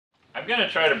I'm going to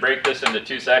try to break this into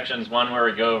two sections, one where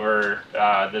we go over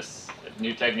this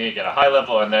new technique at a high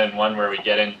level, and then one where we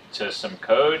get into some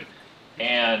code.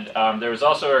 And there was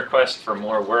also a request for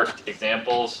more worked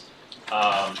examples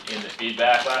in the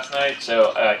feedback last night.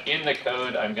 So in the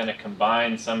code, I'm going to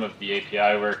combine some of the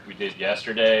API work we did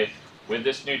yesterday with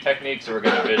this new technique. So we're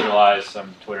going to visualize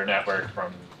some Twitter network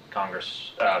from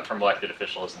Congress, from elected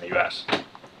officials in the US.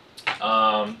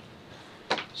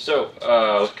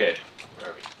 Okay, where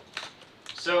are we?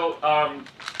 So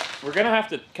we're going to have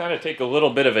to kind of take a little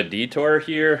bit of a detour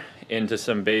here into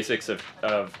some basics of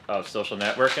social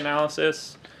network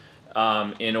analysis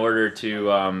in order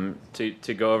to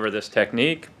go over this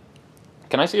technique.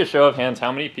 Can I see a show of hands?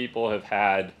 How many people have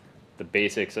had the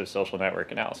basics of social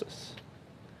network analysis?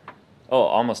 Oh,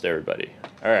 almost everybody.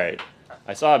 All right.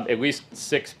 I saw at least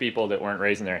 6 people that weren't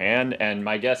raising their hand, and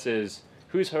my guess is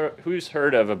who's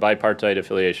heard of a bipartite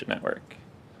affiliation network?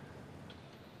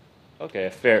 Okay,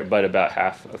 a fair, but about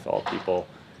half of all people.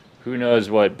 Who knows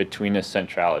what betweenness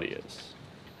centrality is?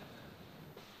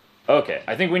 Okay,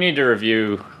 I think we need to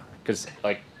review, because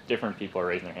like different people are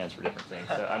raising their hands for different things.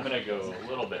 So I'm going to go a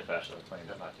little bit faster.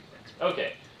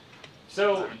 Okay,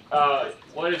 so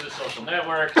what is a social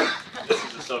network? This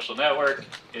is a social network.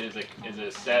 It is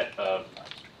a set of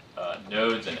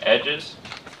nodes and edges.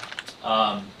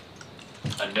 A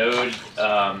node,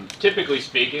 typically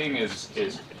speaking, is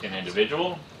an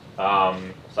individual.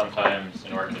 Sometimes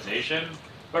an organization,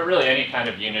 but really any kind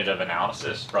of unit of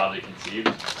analysis broadly conceived.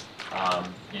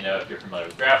 If you're familiar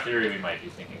with graph theory, we might be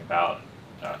thinking about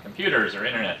computers or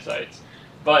internet sites.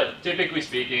 But typically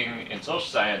speaking, in social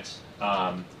science,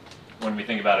 when we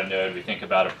think about a node, we think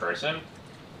about a person.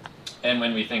 And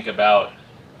when we think about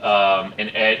an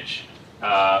edge,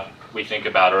 we think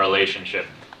about a relationship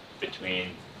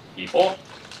between people.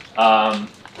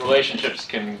 Relationships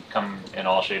can come in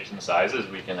all shapes and sizes.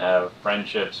 We can have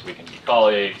friendships, we can be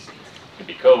colleagues, we can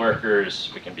be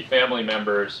coworkers, we can be family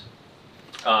members.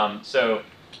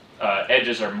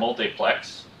 Edges are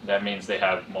multiplex. That means they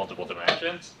have multiple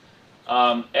dimensions.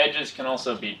 Edges can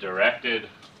also be directed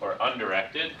or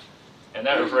undirected, and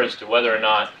that refers to whether or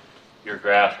not your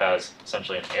graph has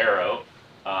essentially an arrow,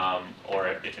 or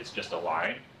if it's just a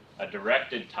line. A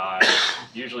directed tie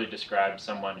usually describes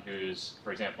someone who's,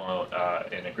 for example,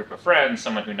 in a group of friends,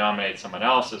 someone who nominates someone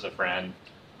else as a friend.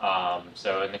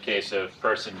 So in the case of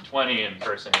person 20 and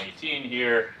person 18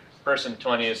 here, person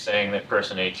 20 is saying that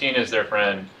person 18 is their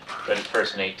friend, but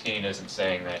person 18 isn't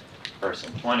saying that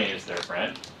person 20 is their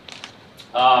friend.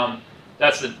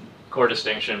 That's the core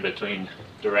distinction between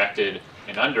directed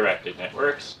and undirected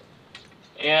networks.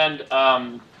 And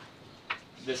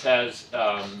this has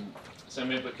some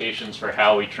implications for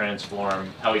how we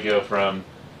go from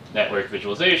network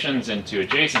visualizations into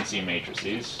adjacency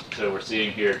matrices. So we're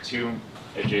seeing here 2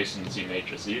 adjacency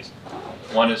matrices.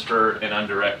 One is for an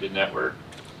undirected network,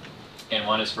 and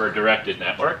one is for a directed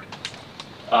network.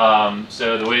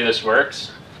 So the way this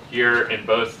works, here in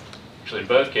both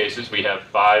cases, we have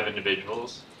 5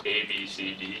 individuals, A, B,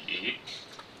 C, D, E.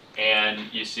 And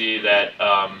you see that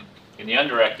in the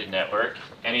undirected network,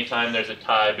 anytime there's a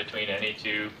tie between any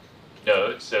 2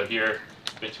 nodes, so here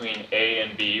between A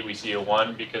and B, we see a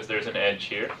 1 because there's an edge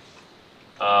here.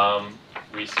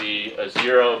 We see a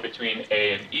 0 between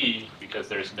A and E because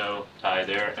there's no tie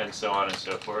there, and so on and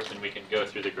so forth. And we can go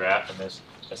through the graph, and this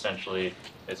essentially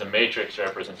is a matrix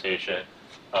representation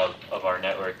of our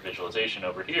network visualization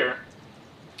over here.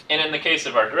 And in the case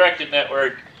of our directed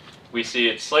network, we see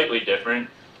it's slightly different.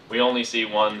 We only see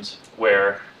ones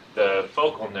where the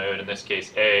focal node, in this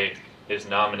case A, is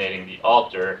nominating the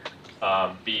alter,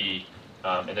 B.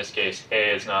 In this case,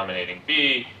 A is nominating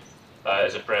B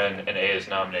as a friend, and A is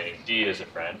nominating D as a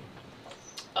friend.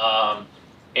 I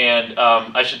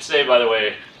should say, by the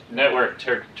way, network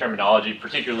terminology,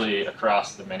 particularly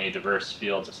across the many diverse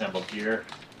fields assembled here,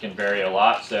 can vary a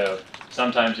lot. So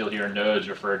sometimes you'll hear nodes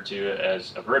referred to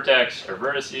as a vertex or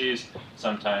vertices.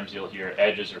 Sometimes you'll hear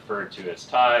edges referred to as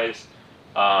ties.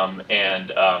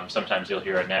 Sometimes you'll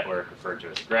hear a network referred to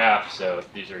as a graph. So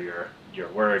these are your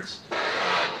words.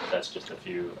 That's just a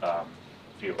few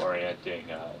orienting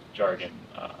jargon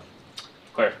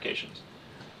clarifications.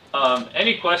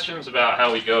 Any questions about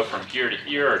how we go from here to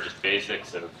here, or just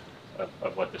basics of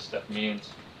what this stuff means,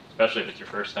 especially if it's your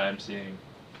first time seeing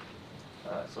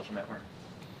social network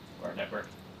or network?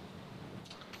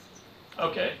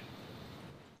 Okay.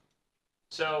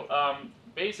 So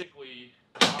basically,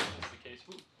 often it's the case.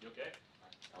 Ooh, you okay?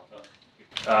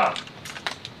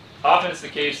 Often it's the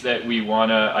case that we want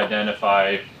to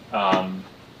identify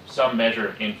some measure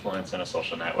of influence in a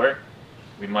social network.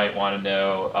 We might want to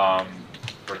know,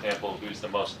 for example, who's the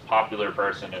most popular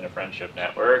person in a friendship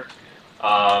network. There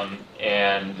are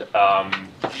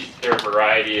a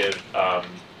variety of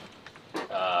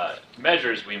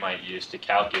measures we might use to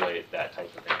calculate that type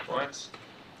of influence.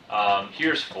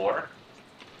 Here's 4.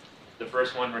 The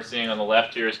first one we're seeing on the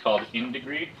left here is called in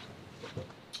degree.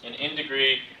 And in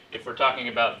degree, if we're talking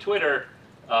about Twitter,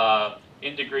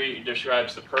 in degree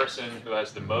describes the person who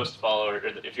has the most followers.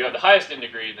 If you have the highest in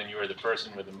degree, then you are the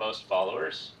person with the most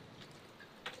followers.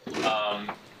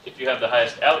 If you have the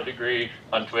highest out degree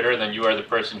on Twitter, then you are the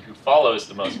person who follows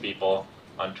the most people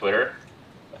on Twitter.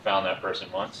 I found that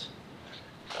person once.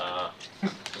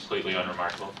 Completely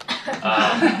unremarkable.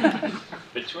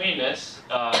 Between this,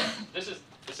 this is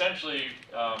essentially,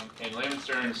 in layman's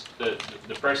terms, the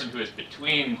person who is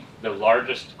between the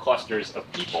largest clusters of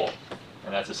people,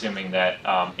 and that's assuming that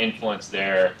influence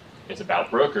there is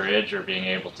about brokerage or being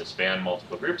able to span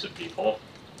multiple groups of people.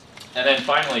 And then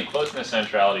finally, closeness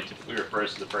centrality typically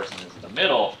refers to the person who's in the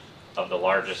middle of the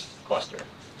largest cluster.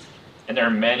 And there are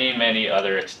many, many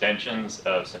other extensions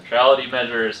of centrality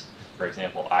measures. For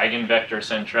example, eigenvector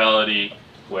centrality,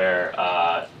 where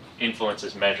influence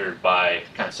is measured by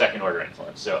kind of second-order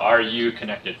influence. So are you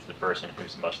connected to the person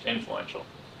who's the most influential?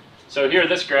 So here,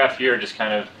 this graph here just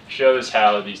kind of shows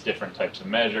how these different types of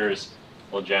measures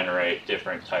will generate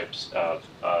different types of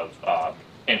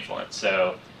influence.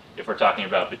 So if we're talking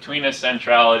about betweenness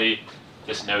centrality,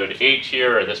 this node H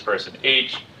here, or this person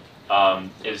H,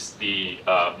 is the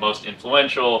most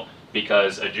influential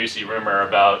because a juicy rumor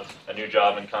about a new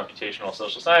job in computational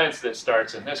social science that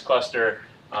starts in this cluster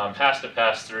has to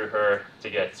pass through her to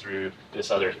get through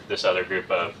this other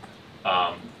group of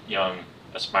young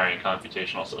aspiring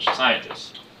computational social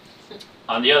scientists.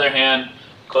 On the other hand,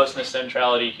 closeness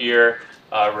centrality here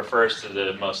refers to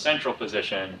the most central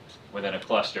position within a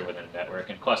cluster within a network,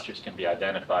 and clusters can be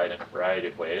identified in a variety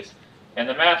of ways. And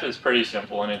the math is pretty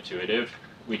simple and intuitive.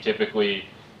 We typically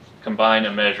combine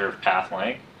a measure of path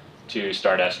length to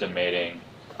start estimating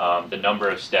the number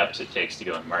of steps it takes to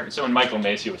go in the market. So when Michael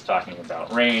Macy was talking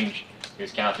about range, he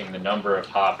was counting the number of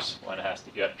hops one has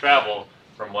to travel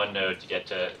from one node to get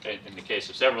to, in the case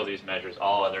of several of these measures,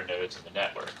 all other nodes in the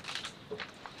network.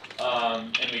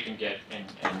 And we can get, and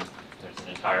there's an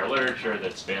entire literature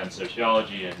that spans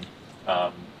sociology and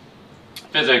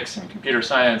physics and computer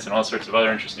science and all sorts of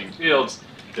other interesting fields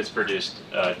that's produced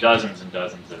dozens and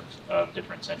dozens of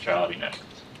different centrality networks.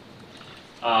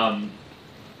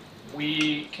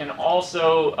 We can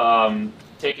also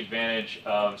take advantage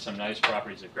of some nice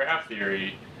properties of graph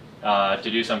theory to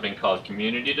do something called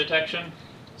community detection.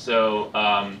 So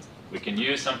we can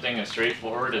use something as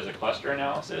straightforward as a cluster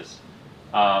analysis.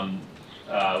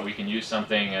 We can use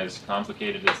something as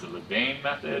complicated as the Louvain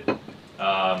method,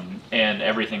 and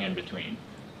everything in between.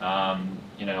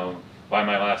 By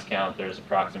my last count, there's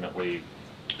approximately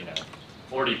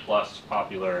 40 plus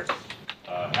popular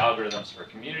algorithms for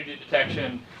community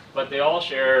detection, but they all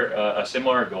share a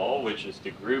similar goal, which is to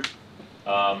group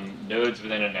nodes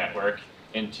within a network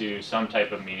into some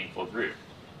type of meaningful group,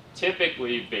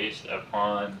 typically based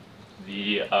upon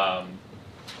the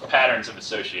patterns of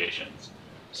associations.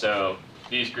 So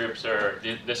these groups are,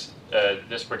 this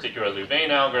particular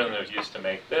Louvain algorithm that was used to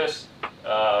make this,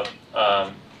 what's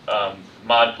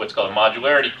called a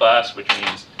modularity class, which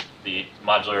means the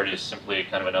modularity is simply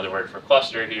kind of another word for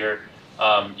cluster here.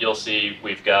 You'll see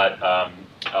we've got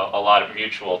a lot of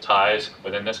mutual ties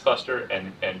within this cluster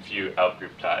and few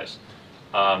outgroup ties.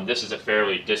 This is a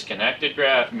fairly disconnected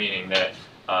graph, meaning that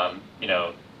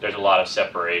there's a lot of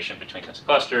separation between these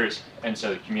clusters, and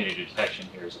so the community detection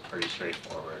here is a pretty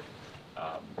straightforward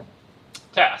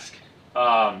task.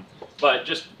 But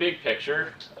just big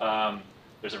picture,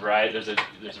 there's a variety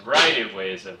of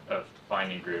ways of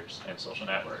finding groups and social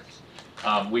networks.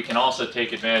 We can also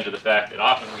take advantage of the fact that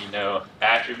often we know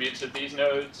attributes of these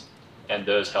nodes, and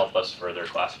those help us further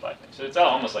classify things. So it's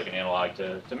almost like an analog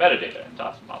to metadata in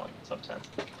Thompson modeling in some sense.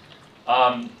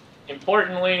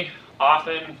 Importantly,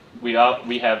 often we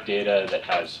have data that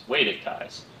has weighted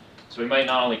ties. So we might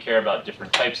not only care about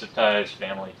different types of ties,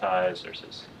 family ties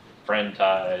versus friend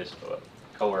ties,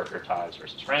 coworker ties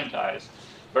versus friend ties,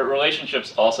 but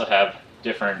relationships also have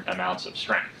different amounts of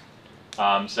strength.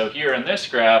 So here in this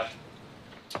graph,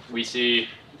 we see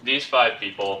these 5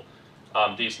 people.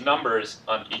 These numbers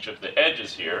on each of the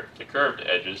edges here, the curved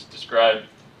edges, describe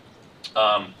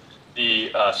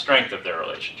the strength of their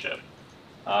relationship.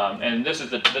 And this is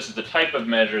the type of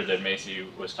measure that Macy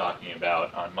was talking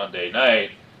about on Monday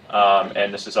night.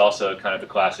 And this is also kind of the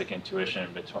classic intuition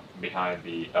behind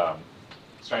the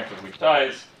Strength of Weak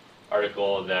Ties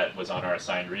article that was on our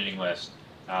assigned reading list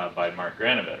by Mark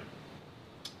Granovetter.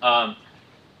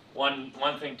 One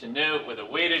thing to note with a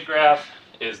weighted graph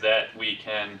is that we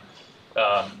can,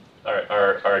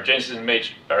 our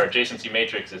adjacency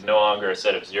matrix is no longer a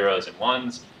set of zeros and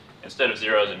ones. Instead of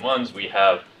zeros and ones, we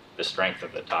have the strength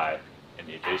of the tie in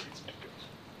the adjacency matrix.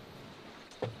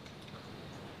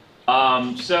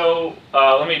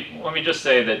 Let me just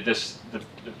say that the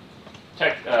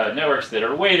networks that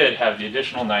are weighted have the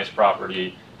additional nice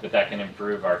property that can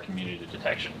improve our community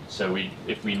detection. So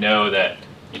if we know that,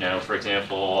 for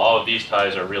example, all of these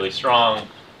ties are really strong,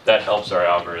 that helps our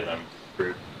algorithm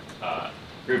group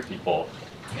people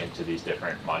into these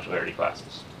different modularity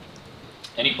classes.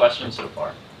 Any questions so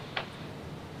far?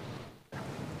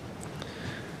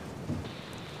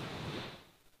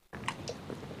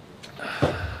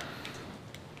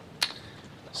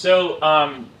 So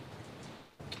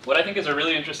what I think is a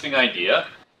really interesting idea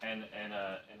and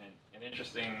an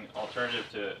interesting alternative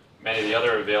to many of the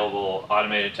other available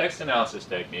automated text analysis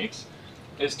techniques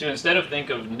is to, instead of think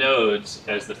of nodes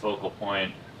as the focal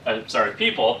point,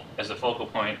 people as the focal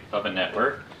point of a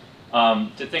network,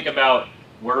 to think about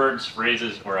words,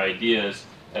 phrases, or ideas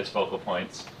as focal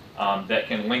points that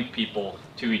can link people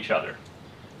to each other.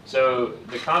 So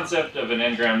the concept of an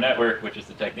Ngram network, which is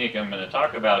the technique I'm going to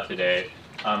talk about today,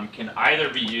 can either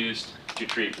be used to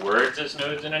treat words as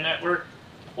nodes in a network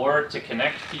or to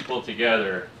connect people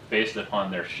together based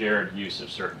upon their shared use of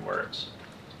certain words.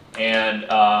 And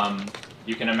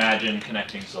you can imagine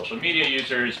connecting social media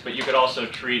users, but you could also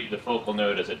treat the focal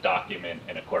node as a document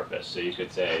in a corpus. So you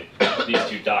could say these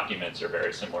two documents are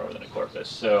very similar within a corpus.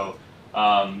 So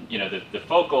the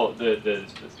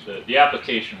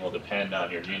application will depend on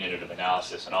your unit of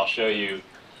analysis, and I'll show you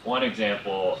one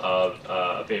example of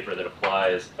a paper that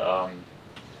applies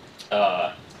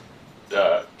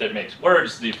that makes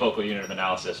words the focal unit of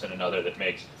analysis, and another that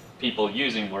makes people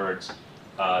using words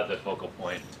the focal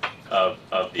point of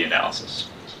the analysis.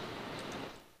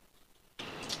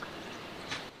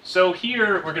 So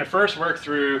here we're going to first work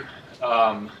through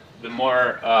the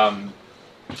more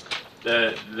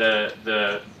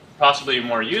the possibly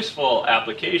more useful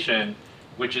application,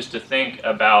 which is to think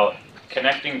about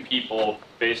connecting people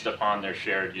based upon their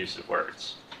shared use of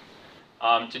words.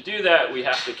 To do that, we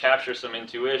have to capture some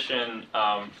intuition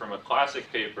from a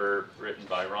classic paper written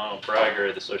by Ronald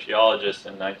Bragger, the sociologist,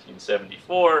 in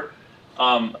 1974,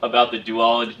 about the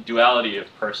duality of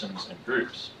persons and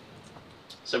groups.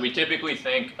 So we typically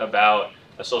think about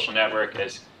a social network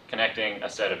as connecting a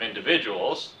set of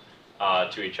individuals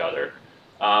to each other,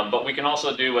 but we can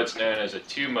also do what's known as a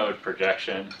two-mode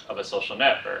projection of a social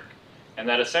network. And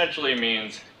that essentially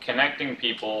means connecting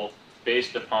people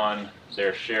based upon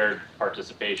their shared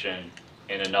participation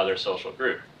in another social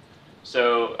group.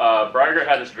 So Bragger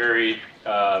had this very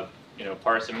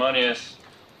parsimonious,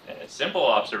 simple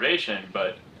observation,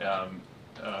 but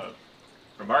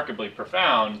remarkably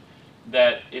profound,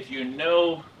 that if you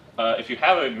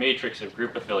have a matrix of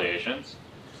group affiliations,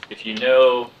 if you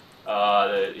know,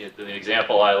 the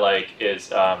example I like is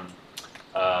from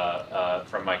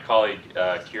my colleague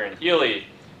Kieran Healy,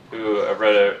 who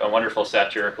wrote a wonderful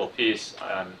satirical piece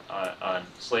on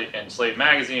Slate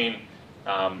magazine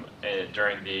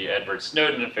during the Edward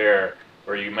Snowden affair,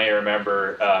 where you may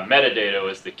remember metadata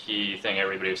was the key thing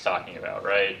everybody was talking about,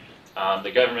 right?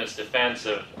 The government's defense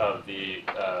of the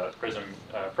PRISM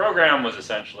program was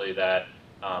essentially that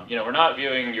we're not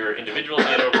viewing your individual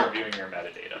data, we're viewing your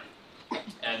metadata.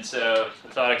 And so the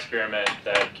thought experiment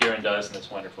that Kieran does in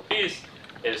this wonderful piece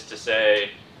is to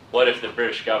say, what if the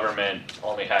British government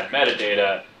only had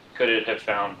metadata? Could it have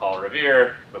found Paul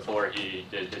Revere before he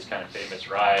did his kind of famous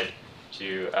ride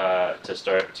to tell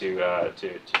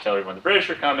everyone the British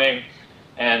are coming?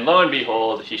 And lo and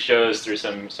behold, he shows through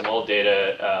some old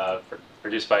data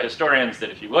produced by historians that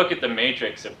if you look at the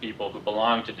matrix of people who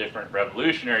belong to different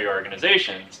revolutionary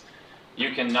organizations,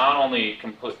 you can not only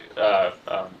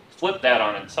flip that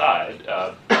on its side,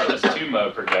 this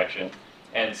two-mode projection,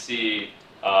 and see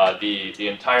the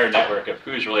entire network of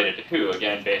who's related to who,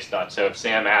 again, based on, so if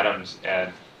Sam Adams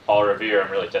and Paul Revere,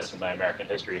 I'm really testing my American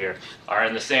history here, are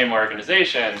in the same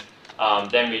organization,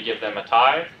 then we give them a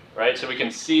tie, right? So we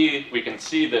can see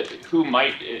that who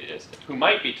might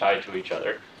be tied to each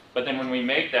other, but then when we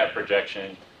make that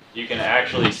projection, you can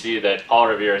actually see that Paul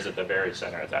Revere is at the very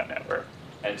center of that network.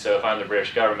 And so if I'm the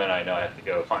British government, I know I have to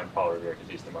go find Paul Revere because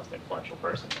he's the most influential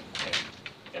person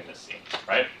in this scene,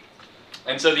 right?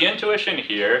 And so the intuition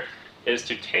here is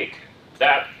to take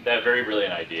that very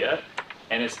brilliant idea,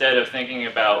 and instead of thinking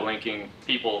about linking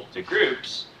people to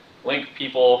groups, link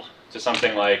people to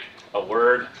something like a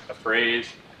word, a phrase,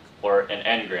 or an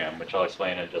Ngram, which I'll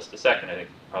explain in just a second. I think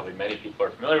probably many people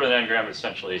are familiar with Ngram. It's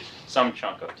essentially some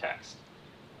chunk of text.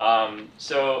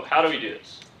 So how do we do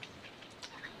this?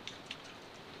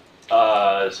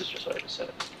 This is just what I just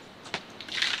said.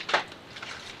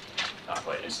 Not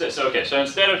quite. So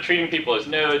instead of treating people as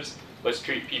nodes, let's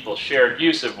treat people's shared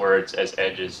use of words as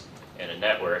edges in a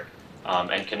network,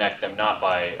 and connect them not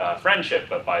by friendship,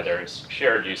 but by their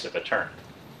shared use of a term.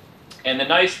 And the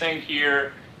nice thing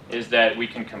here is that we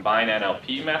can combine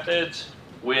NLP methods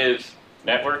with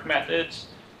network methods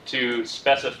to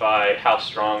specify how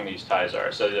strong these ties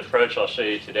are. So the approach I'll show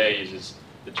you today uses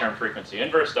the term frequency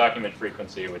inverse document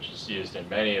frequency, which is used in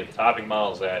many of the topic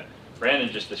models that Brandon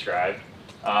just described,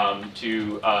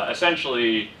 to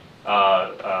essentially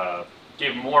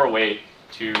give more weight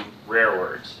to rare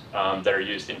words that are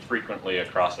used infrequently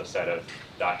across a set of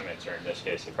documents, or in this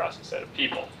case, across a set of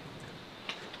people.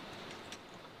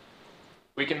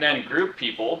 We can then group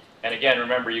people, and again,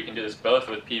 remember, you can do this both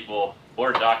with people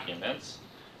or documents,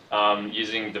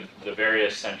 using the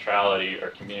various centrality or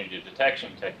community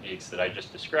detection techniques that I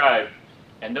just described,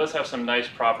 and those have some nice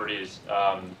properties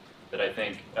that I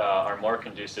think are more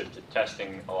conducive to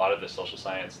testing a lot of the social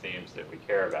science themes that we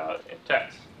care about in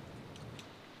text.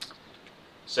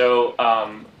 So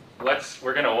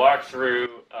we're going to walk through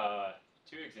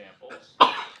two examples,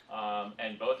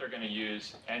 and both are going to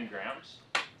use Ngrams.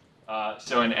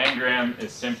 So an Ngram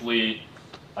is simply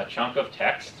a chunk of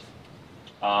text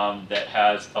that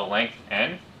has a length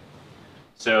n.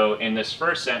 So in this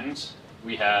first sentence,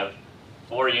 we have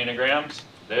 4 unigrams.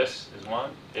 This is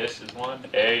 1, this is 1,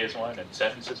 A is 1, and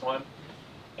sentence is 1.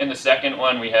 In the second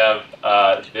one, we have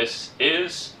this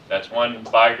is, that's 1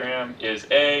 bigram, is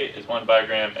A is 1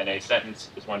 bigram, and a sentence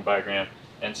is 1 bigram,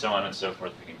 and so on and so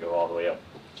forth. We can go all the way up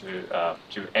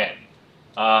to n.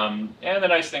 And the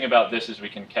nice thing about this is we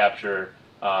can capture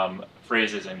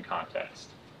phrases in context.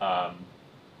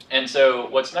 And so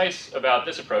what's nice about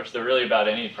this approach, though really about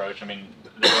any approach, I mean,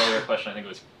 the earlier question I think it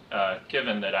was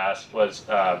Kevin that asked was,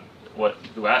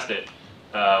 who asked it,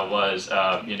 was,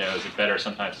 is it better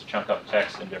sometimes to chunk up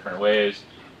text in different ways?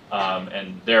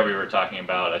 And there we were talking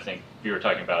about, I think you were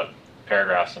talking about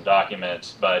paragraphs and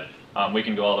documents, but we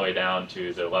can go all the way down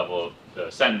to the level of the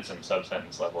sentence and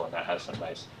sub-sentence level, and that has some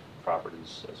nice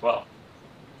properties as well.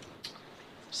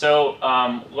 So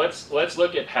let's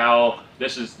look at how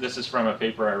this is from a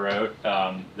paper I wrote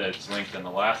that's linked in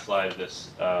the last slide of this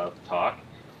talk.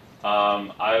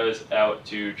 I was out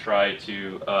to try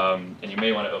to, and you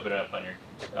may want to open it up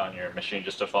on your machine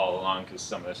just to follow along because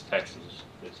some of this text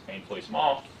is painfully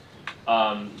small.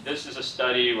 This is a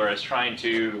study where I was trying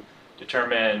to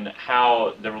determine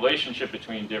how the relationship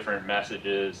between different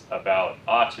messages about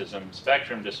autism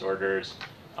spectrum disorders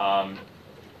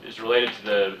is related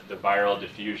to the viral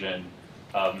diffusion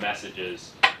of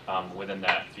messages within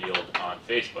that field on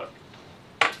Facebook.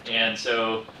 And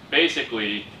so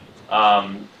basically,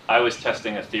 I was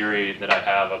testing a theory that I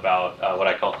have about what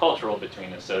I call cultural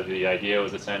betweenness. So the idea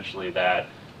was essentially that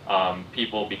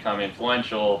people become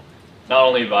influential not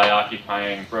only by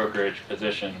occupying brokerage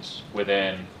positions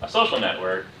within a social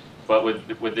network, but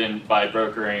by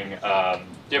brokering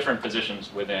different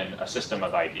positions within a system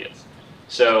of ideas.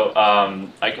 So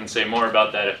I can say more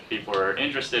about that if people are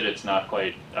interested. It's not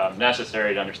quite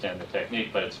necessary to understand the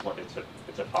technique, but it's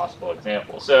a possible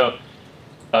example. So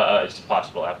it's a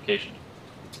possible application.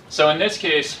 So in this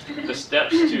case, the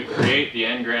steps to create the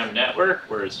Ngram network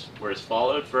were as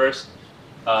followed. First,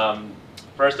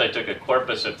 I took a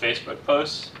corpus of Facebook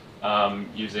posts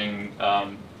using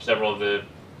several of the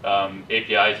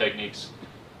API techniques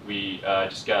we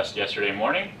discussed yesterday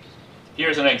morning.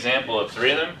 Here's an example of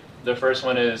 3 of them. The first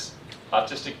one is,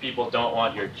 autistic people don't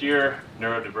want your cure,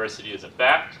 neurodiversity is a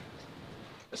fact.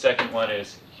 The second one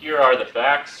is, here are the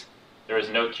facts, there is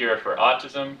no cure for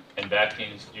autism, and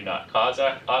vaccines do not cause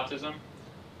autism.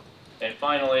 And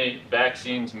finally,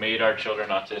 vaccines made our children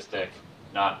autistic,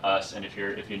 not us. And if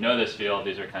you know this field,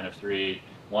 these are kind of 3.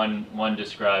 One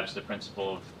describes the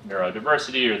principle of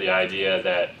neurodiversity, or the idea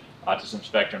that autism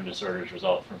spectrum disorders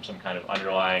result from some kind of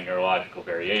underlying neurological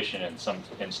variation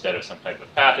instead of some type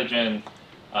of pathogen.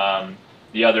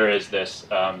 The other is this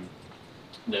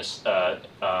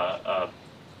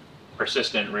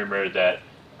persistent rumor that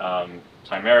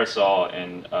thimerosal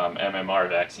in MMR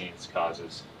vaccines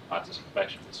causes autism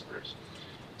spectrum disorders.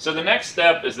 So the next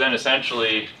step is then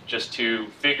essentially just to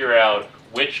figure out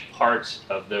which parts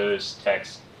of those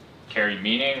texts carry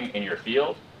meaning in your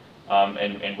field.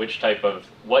 And which type of,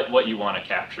 what you want to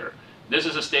capture. This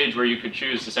is a stage where you could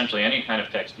choose essentially any kind of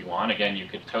text you want. Again, you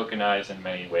could tokenize in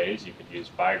many ways. You could use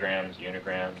bigrams,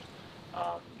 unigrams,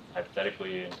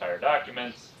 hypothetically entire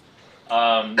documents.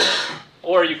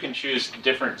 Or you can choose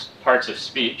different parts of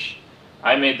speech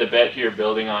I made the bet here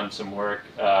building on some work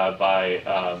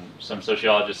by some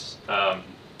sociologists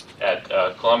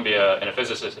at Columbia and a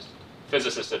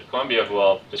physicist at Columbia who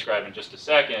I'll describe in just a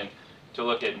second, to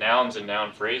look at nouns and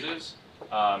noun phrases,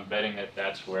 betting that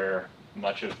that's where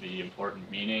much of the important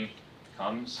meaning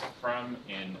comes from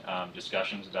in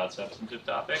discussions about substantive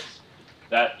topics.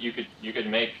 That you could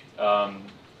make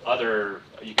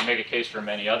you can make a case for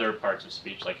many other parts of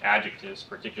speech, like adjectives,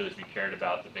 particularly if you cared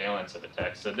about the valence of a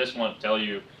text. So this won't tell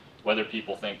you whether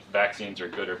people think vaccines are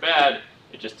good or bad.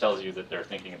 It just tells you that they're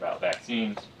thinking about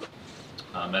vaccines.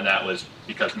 And that was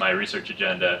because my research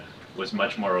agenda was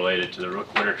much more related to the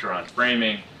literature on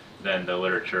framing than the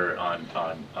literature on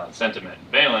sentiment and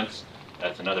valence.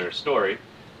 That's another story.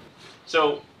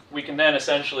 So we can then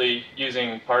essentially,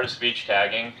 using part of speech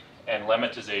tagging and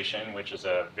lemmatization, which is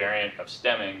a variant of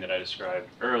stemming that I described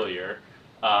earlier,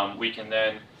 we can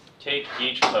then take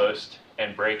each post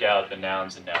and break out the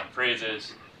nouns and noun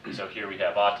phrases. So here we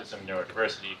have autism,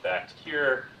 neurodiversity, fact,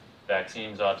 cure,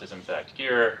 vaccines, autism, fact,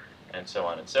 cure, and so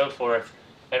on and so forth.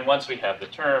 And once we have the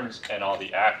terms and all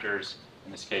the actors,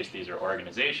 in this case these are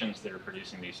organizations that are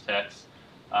producing these texts,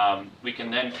 we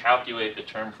can then calculate the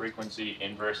term frequency,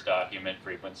 inverse document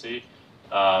frequency.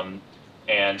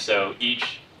 And so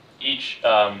each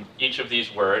of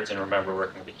these words, and remember we're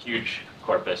working with a huge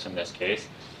corpus in this case,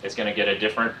 is going to get a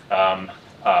different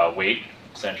weight,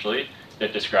 essentially,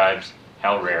 that describes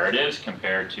how rare it is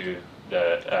compared to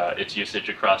its usage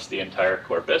across the entire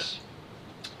corpus.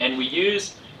 And we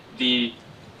use the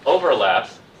overlap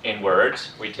in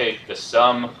words. We take the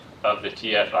sum of the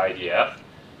TF-IDF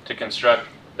to construct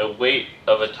the weight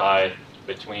of a tie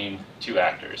between two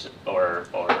actors or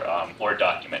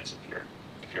documents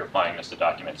if you're applying this to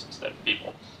documents instead of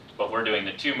people. But we're doing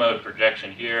the two-mode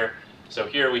projection here. So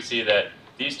here we see that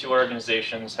these two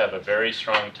organizations have a very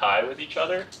strong tie with each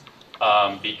other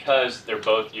because they're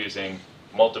both using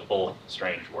multiple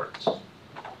strange words.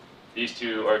 These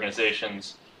two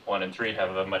organizations, 1 and 3,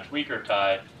 have a much weaker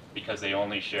tie because they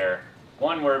only share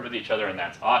one word with each other, and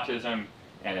that's autism.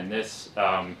 And in this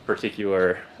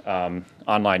particular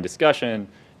online discussion,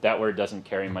 that word doesn't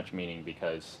carry much meaning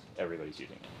because everybody's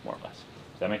using it, more or less.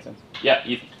 Does that make sense? Yeah,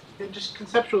 Ethan. Yeah, just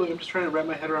conceptually, I'm just trying to wrap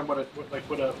my head around what a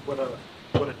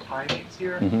tie means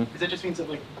here. Mm-hmm. Because that just means that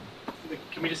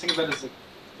can we just think of that as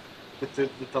that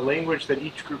the language that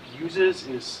each group uses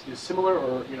is similar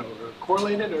or or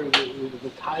correlated, or the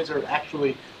ties are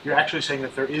actually, you're actually saying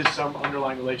that there is some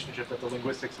underlying relationship that the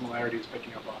linguistic similarity is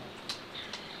picking up on?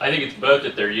 I think it's both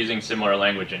that they're using similar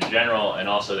language in general, and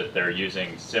also that they're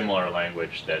using similar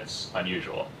language that's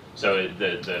unusual. So if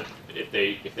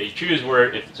they choose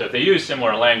if they use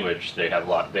similar language, they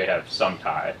have some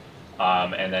tie,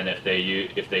 and then if they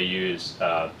use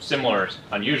similar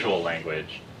unusual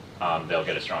language, they'll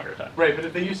get a stronger tie. Right, but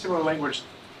if they use similar language,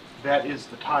 that is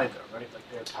the tie, though, right? Like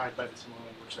they're tied by the similar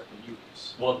language that they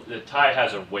use. Well, the tie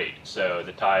has a weight, so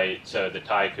the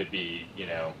tie could be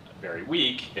very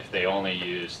weak if they only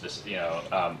use this.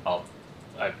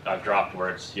 I've dropped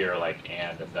words here like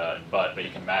and the and but you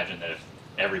can imagine that if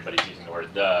everybody's using the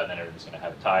word the, then everybody's going to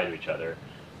have a tie to each other.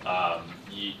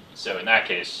 So in that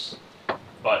case,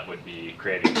 but would be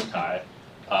creating the tie.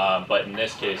 But in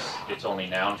this case, it's only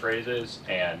noun phrases,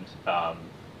 and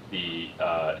the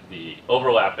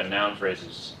overlap in noun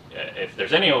phrases, if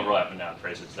there's any overlap in noun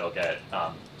phrases, they'll get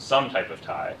some type of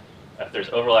tie. If there's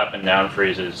overlap in noun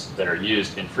phrases that are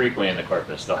used infrequently in the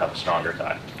corpus, they'll have a stronger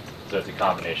tie. So it's a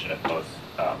combination of both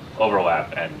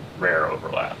overlap and rare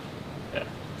overlap. Yeah.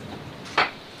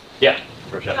 Yeah.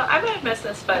 I might have missed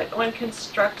this, but when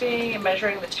constructing and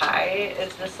measuring the tie,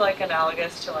 is this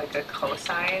analogous to a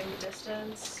cosine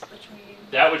distance between?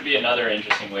 That would be another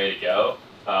interesting way to go.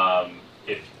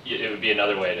 If it would be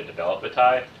another way to develop a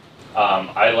tie.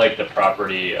 I like the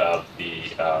property of the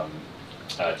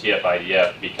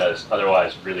TF-IDF because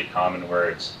otherwise really common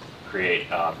words create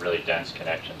really dense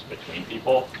connections between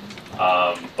people.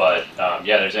 Yeah,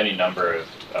 there's any number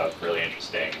of really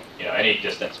interesting, any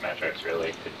distance metrics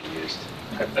really could be used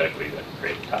hypothetically to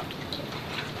create a tie. So,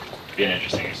 it'd be an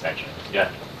interesting extension.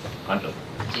 Yeah, Anjali.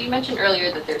 So you mentioned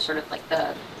earlier that there's sort of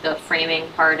the framing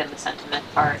part and the sentiment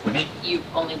part, which you've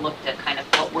only looked at kind of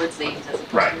what words they use as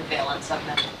opposed to the valence of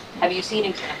them. Have you seen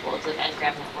examples of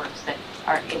Ngram networks that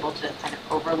are able to kind of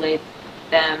overlay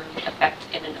them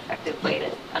in an effective way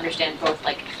to understand both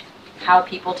how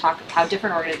people talk, how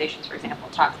different organizations, for example,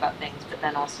 talk about things, but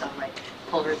then also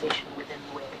polarization within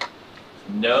the way?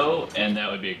 No, and that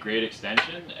would be a great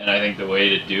extension. And I think the way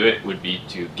to do it would be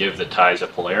to give the ties a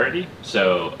polarity.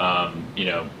 So,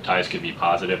 ties could be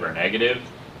positive or negative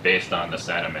based on the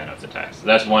sentiment of the text. So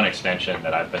that's one extension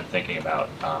that I've been thinking about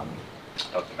of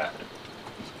the method.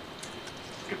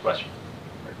 good question,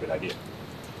 or good idea.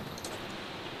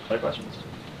 Other questions?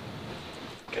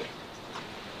 Good.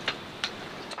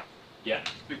 Yeah.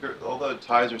 Speaker, all the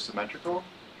ties are symmetrical?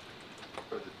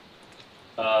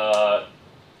 Or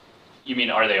You mean,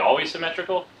 are they always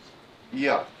symmetrical?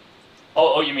 yeah,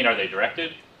 Oh, you mean, are they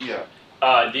directed? yeah,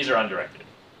 These are undirected.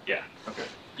 Yeah. okay.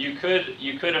 You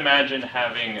could imagine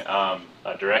having a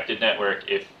directed network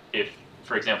if,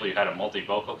 for example, you had a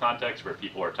multivocal context where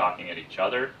people were talking at each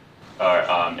other,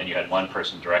 and you had one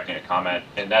person directing a comment,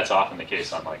 and that's often the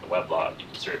case on like a weblog. You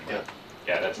can certainly,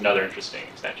 yeah, that's another interesting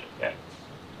extension. Yeah,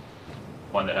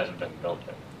 one that hasn't been built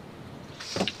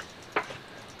yet.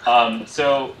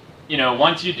 So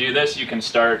once you do this, you can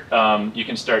start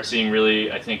seeing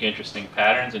really, I think, interesting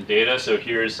patterns in data. So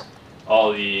here's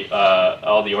all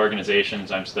the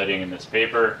organizations I'm studying in this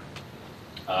paper,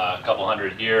 a couple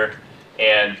hundred here,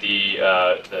 and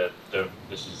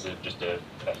this is just a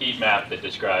heat map that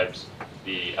describes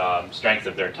the strength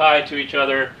of their tie to each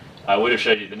other. I would have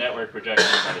showed you the network projection,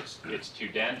 but it's too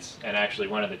dense. And actually,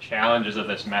 one of the challenges of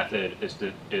this method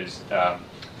is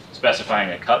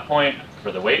specifying a cut point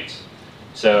for the weights.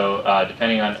 So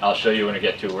depending on, I'll show you when I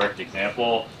get to a worked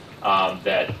example,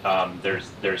 that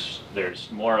there's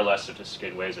more or less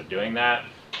sophisticated ways of doing that.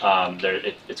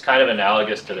 It's kind of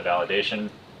analogous to the validation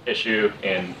issue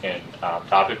in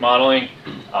topic modeling,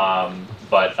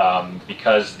 but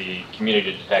because the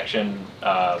community detection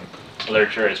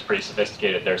literature is pretty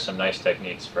sophisticated, there's some nice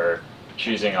techniques for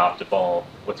choosing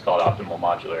what's called optimal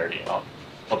modularity. I'll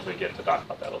hopefully get to talk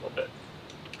about that a little bit.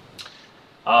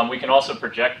 We can also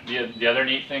project, the other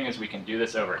neat thing is we can do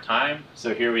this over time.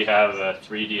 So here we have a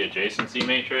 3D adjacency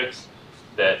matrix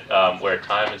that where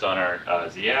time is on our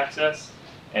z-axis.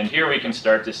 And here we can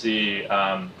start to see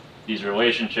these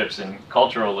relationships and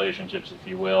cultural relationships, if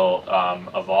you will,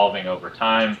 evolving over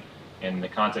time. In the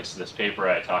context of this paper,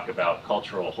 I talk about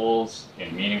cultural holes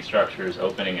in meaning structures,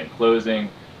 opening and closing,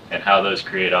 and how those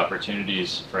create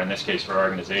opportunities for, in this case, for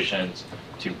organizations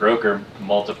to broker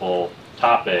multiple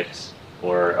topics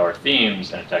or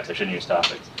themes in a text. I shouldn't use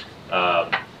topics,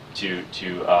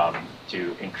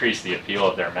 to increase the appeal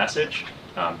of their message,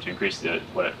 to increase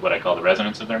what I call the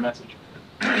resonance of their message.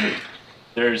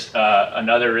 There's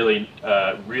another really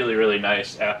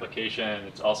nice application.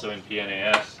 It's also in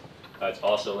PNAS. It's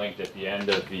also linked at the end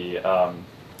of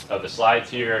the slides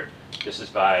here. This is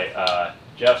by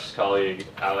Jeff's colleague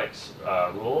Alex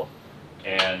Rule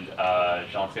and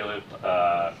Jean-Philippe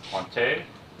Pontet,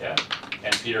 yeah,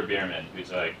 and Peter Bierman,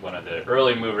 who's like one of the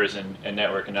early movers in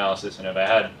network analysis. And if I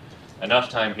had enough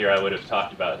time here, I would have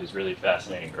talked about his really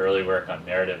fascinating early work on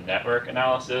narrative network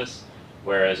analysis,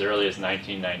 where as early as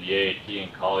 1998, he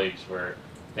and colleagues were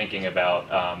thinking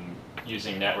about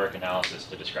using network analysis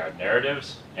to describe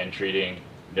narratives and treating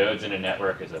nodes in a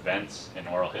network as events in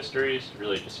oral histories.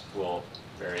 Really just cool,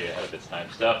 very ahead of its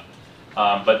time stuff.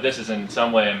 But this is in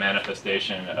some way a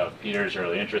manifestation of Peter's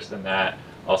early interest in that.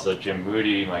 Also Jim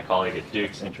Moody, my colleague at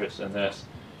Duke's interest in this.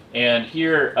 And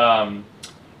here,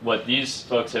 what these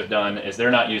folks have done is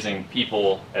they're not using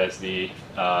people as the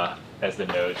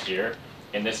nodes here.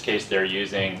 In this case, they're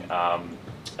using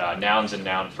nouns and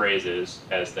noun phrases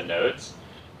as the nodes.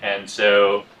 And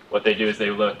so what they do is they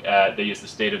use the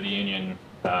State of the Union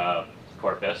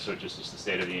corpus, which is just the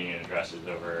State of the Union addresses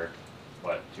over,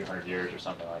 200 years or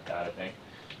something like that, I think.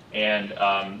 And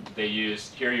they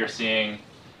use, here you're seeing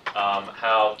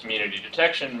how community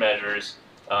detection measures,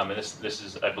 and this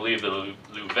is, I believe, the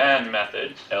Louvain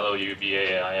method,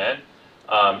 L-O-U-V-A-I-N,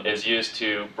 is used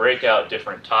to break out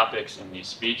different topics in these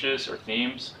speeches or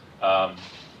themes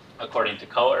according to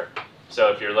color. So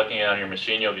if you're looking on your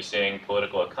machine, you'll be seeing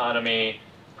political economy,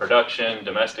 production,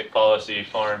 domestic policy,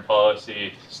 foreign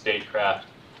policy, statecraft,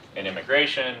 and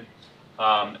immigration.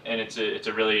 And it's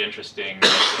a really interesting,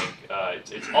 I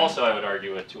think, it's also, I would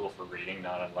argue, a tool for reading,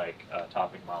 not unlike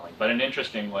topic modeling, but an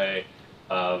interesting way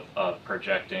of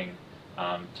projecting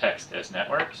text as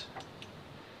networks.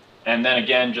 And then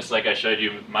again, just like I showed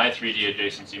you my 3D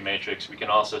adjacency matrix, we can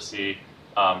also see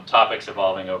topics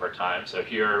evolving over time. So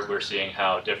here we're seeing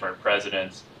how different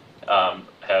presidents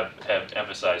have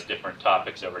emphasized different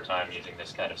topics over time using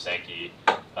this kind of Sankey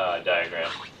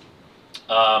diagram.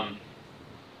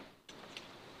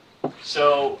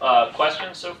 So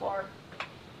questions so far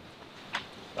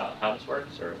about how this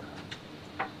works? Or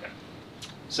okay.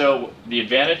 So the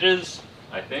advantages,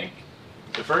 I think.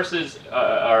 The first is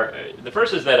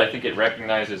that I think it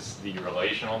recognizes the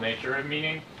relational nature of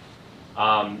meaning,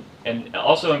 and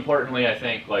also importantly, I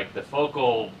think like the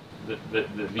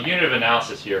unit of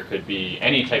analysis here could be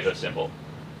any type of symbol.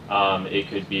 It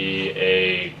could be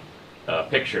a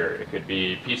picture. It could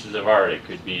be pieces of art. It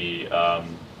could be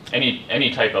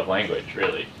any type of language,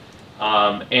 really.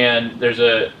 And there's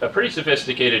a pretty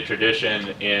sophisticated tradition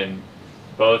in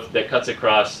both that cuts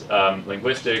across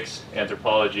linguistics,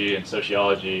 anthropology, and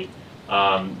sociology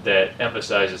that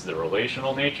emphasizes the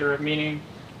relational nature of meaning.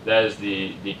 That is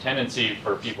the tendency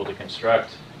for people to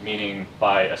construct meaning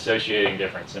by associating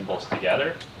different symbols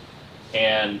together.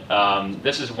 And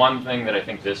this is one thing that I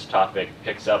think this topic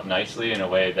picks up nicely in a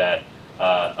way that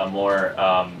a more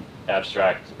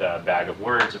abstract bag of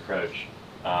words approach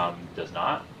does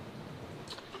not.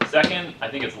 Second, I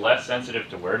think it's less sensitive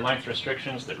to word length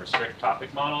restrictions that restrict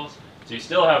topic models. So you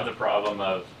still have the problem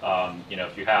of,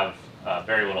 if you have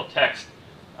very little text,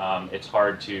 it's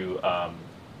hard to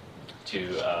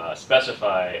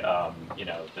specify,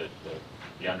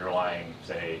 the underlying,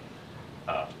 say,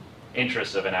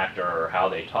 interests of an actor or how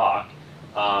they talk.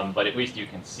 But at least you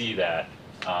can see that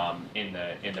in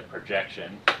the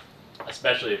projection,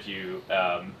 especially if you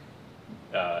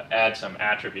add some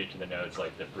attribute to the nodes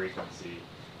like the frequency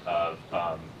of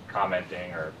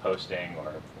commenting or posting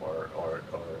or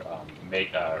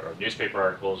newspaper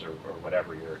articles or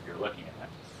whatever you're looking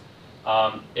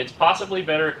at. It's possibly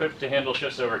better equipped to handle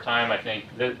shifts over time. I think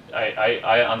that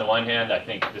I on the one hand, I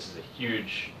think this is a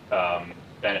huge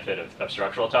benefit of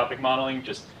structural topic modeling.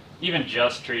 Even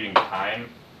just treating time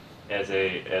as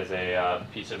a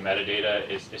piece of metadata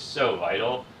is so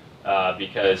vital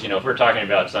because if we're talking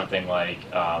about something like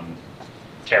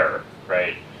terror,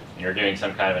 right? And you're doing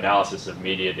some kind of analysis of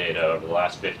media data over the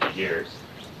last 50 years.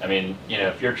 I mean,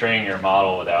 if you're training your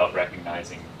model without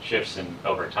recognizing shifts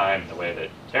over time, the way that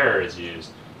terror is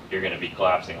used, you're going to be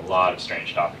collapsing a lot of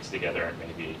strange topics together and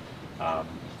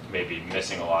maybe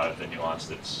missing a lot of the nuance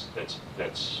that's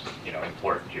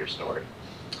important to your story.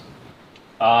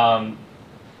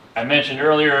 I mentioned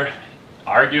earlier,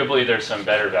 arguably there's some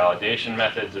better validation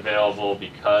methods available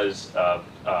because of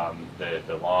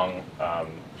the long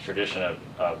tradition of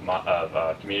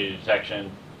community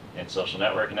detection and social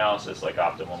network analysis, like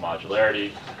optimal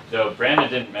modularity. Though Brandon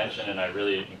didn't mention, and I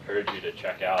really encourage you to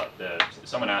check out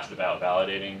someone asked about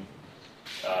validating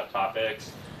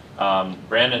topics.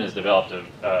 Brandon has developed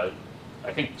I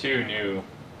think two new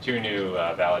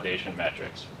validation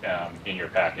metrics in your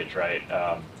package, right?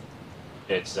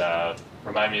 It's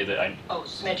remind me that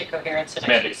semantic coherence and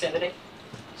exclusivity.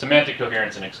 Semantic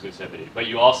coherence and exclusivity, but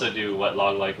you also do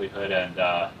log likelihood and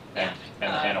the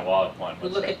Hannah Wallach one. We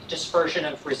look at dispersion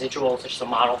of residuals, which is a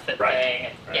model fit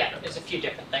thing. And there's a few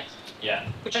different things. Yeah.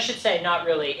 Which I should say, not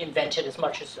really invented as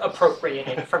much as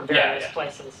appropriated from various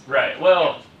places. Right.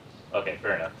 Well, okay,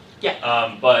 fair enough.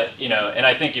 Yeah. But and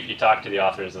I think if you talk to the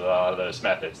authors of a lot of those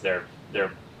methods, they'll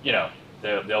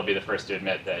be the first to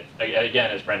admit that.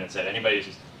 Again, as Brendan said, anybody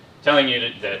who's telling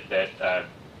you that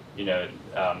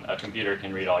a computer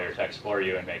can read all your text for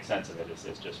you and make sense of it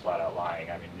is just flat out lying.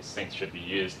 I mean, these things should be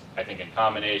used, I think, in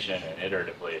combination and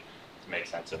iteratively to make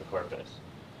sense of a corpus.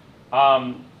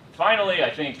 Finally, I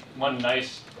think one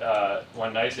nice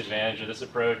advantage of this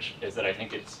approach is that I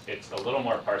think it's a little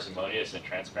more parsimonious and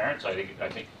transparent. So I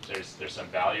think there's some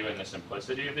value in the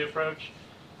simplicity of the approach.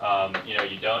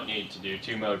 You don't need to do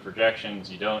two-mode projections.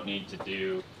 You don't need to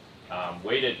do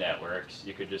weighted networks.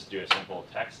 You could just do a simple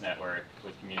text network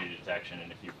with community detection,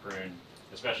 and if you prune,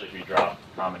 especially if you drop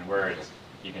common words,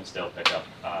 you can still pick up,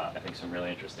 I think, some really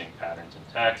interesting patterns in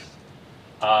text.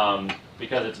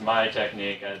 Because it's my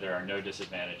technique, there are no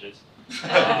disadvantages,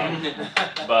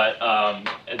 but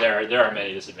there are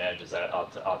many disadvantages that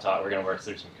I'll talk. We're going to work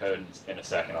through some code in a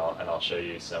second, and I'll show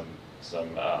you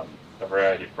a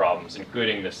variety of problems,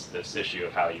 including this issue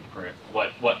of how you prune,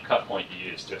 what cut point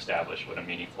you use to establish what a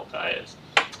meaningful tie is.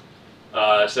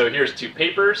 So here's two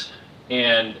papers,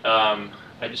 and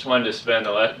I just wanted to spend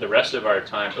the rest of our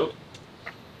time.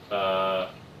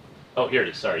 Oh, here it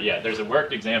is. Sorry. Yeah, there's a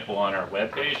worked example on our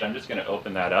webpage. I'm just going to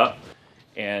open that up.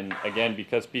 And again,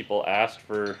 because people asked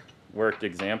for worked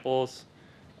examples,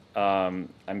 I'm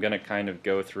going to kind of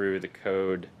go through the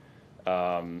code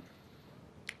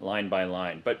line by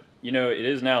line. But it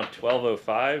is now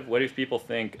 12:05. What if people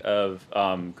think of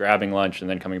grabbing lunch and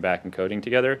then coming back and coding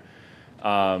together?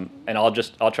 And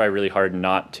I'll try really hard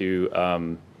not to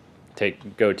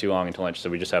go too long into lunch, so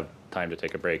we just have time to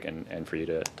take a break and for you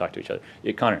to talk to each other.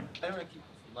 Yeah, Connor. I don't want to keep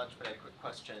lunch, but I have a quick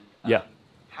question. Yeah.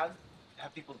 Have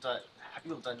people done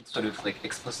sort of like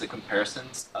explicit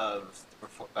comparisons of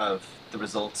the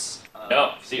results?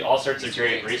 No. See, all sorts of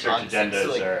great research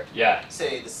agendas are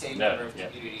say the same No, number of yeah.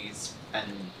 communities and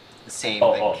the same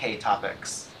Oh. K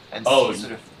topics and Oh. see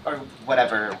sort of or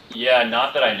whatever. Yeah,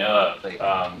 not that I know of. Like-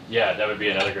 That would be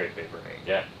another great paper.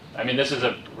 Yeah. I mean, this is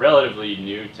a relatively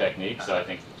new technique, so I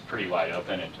think it's pretty wide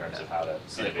open in terms of how to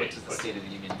So like, what innovate. does the State of the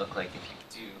Union look like if you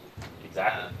do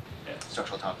Exactly. Yeah.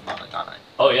 structural top modeling on it.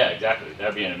 Oh yeah, exactly.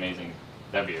 That'd be an amazing.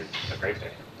 That'd be a great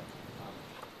pick.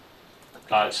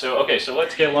 So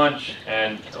let's get lunch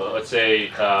and let's say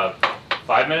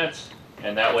 5 minutes,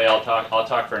 and that way I'll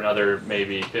talk for another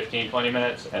maybe 15, 20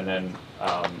 minutes, and then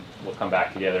we'll come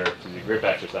back together to do group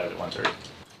exercise at 1:30.